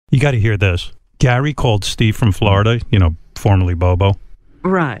You got to hear this. Gary called Steve from Florida, formerly Bobo.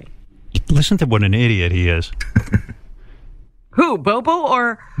 Right. Listen to what an idiot he is. Who, Bobo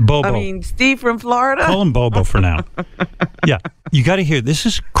or Bobo? I mean, Steve from Florida? Call him Bobo for now. Yeah, you got to hear. This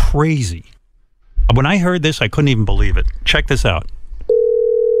is crazy. When I heard this, I couldn't even believe it. Check this out.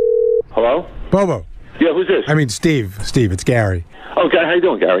 Hello? Bobo. Yeah, who's this? I mean, Steve. Steve, it's Gary. Okay, how you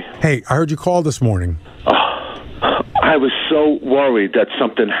doing, Gary? Hey, I heard you call this morning. I was so worried that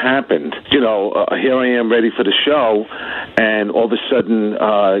something happened. Here I am ready for the show, and all of a sudden,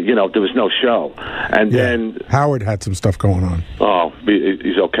 there was no show. And then... Howard had some stuff going on. Oh,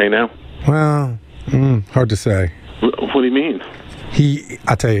 he's okay now? Well, hard to say. What do you mean?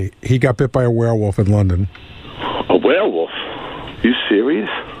 I'll tell you, he got bit by a werewolf in London. A werewolf? You serious?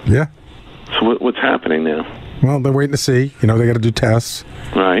 Yeah. So what's happening now? Well, they're waiting to see. They got to do tests.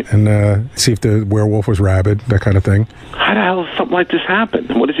 Right. And see if the werewolf was rabid, that kind of thing. How the hell does something like this happen?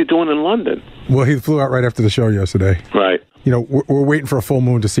 What is he doing in London? Well, he flew out right after the show yesterday. Right. We're waiting for a full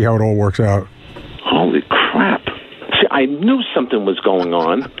moon to see how it all works out. Holy crap. See, I knew something was going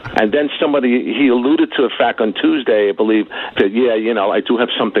on. And then he alluded to the fact on Tuesday, I believe, that, I do have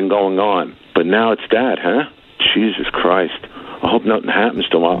something going on. But now it's that, huh? Jesus Christ. I hope nothing happens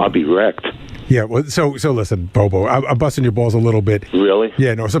to him. I'll be wrecked. Yeah, well, so listen, Bobo, I'm busting your balls a little bit. Really?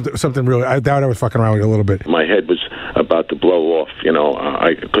 Yeah, no, something really. I doubt I was fucking around with you a little bit. My head was about to blow off,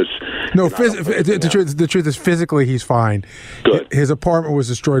 because... No, the truth is, physically, he's fine. Good. His apartment was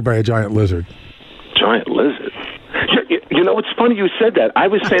destroyed by a giant lizard. Giant lizard? It's funny you said that. I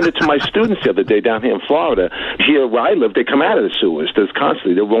was saying it to my students the other day down here in Florida. Here where I live, they come out of the sewers. They're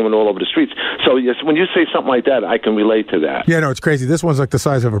roaming all over the streets. So, yes, when you say something like that, I can relate to that. Yeah, no, it's crazy. This one's like the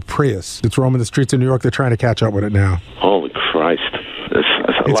size of a Prius. It's roaming the streets of New York. They're trying to catch up with it now. Holy Christ.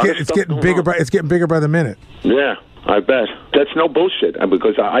 It's getting bigger by the minute. Yeah. I bet. That's no bullshit,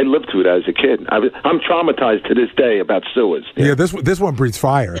 because I lived through that as a kid. I'm traumatized to this day about sewers. Yeah, this one breathes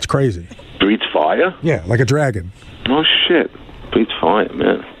fire. It's crazy. Breathes fire? Yeah, like a dragon. Oh, shit. Breathes fire,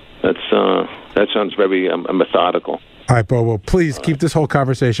 man. That sounds very methodical. All right, Bobo, please keep this whole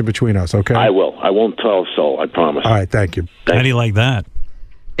conversation between us, okay? I will. I won't tell a soul, I promise. All right, thank you. How do you like that?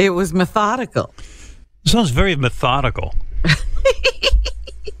 It was methodical. It sounds very methodical.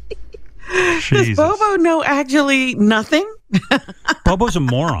 Does Bobo know actually nothing? Bobo's a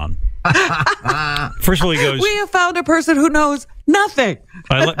moron. First of all, he goes... We have found a person who knows nothing.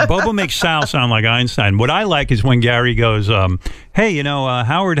 Bobo makes Sal sound like Einstein. What I like is when Gary goes, hey,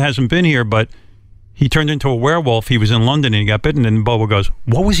 Howard hasn't been here, but he turned into a werewolf. He was in London and he got bitten. And Bobo goes,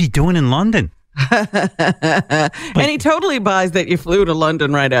 what was he doing in London? And he totally buys that you flew to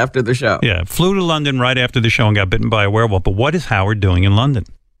London right after the show. Yeah, flew to London right after the show and got bitten by a werewolf. But what is Howard doing in London?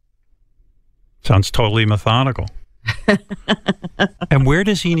 Sounds totally methodical. And where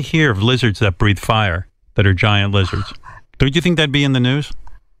does he hear of lizards that breathe fire, that are giant lizards? Don't you think that'd be in the news?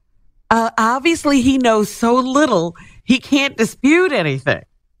 Obviously, he knows so little, he can't dispute anything.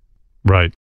 Right.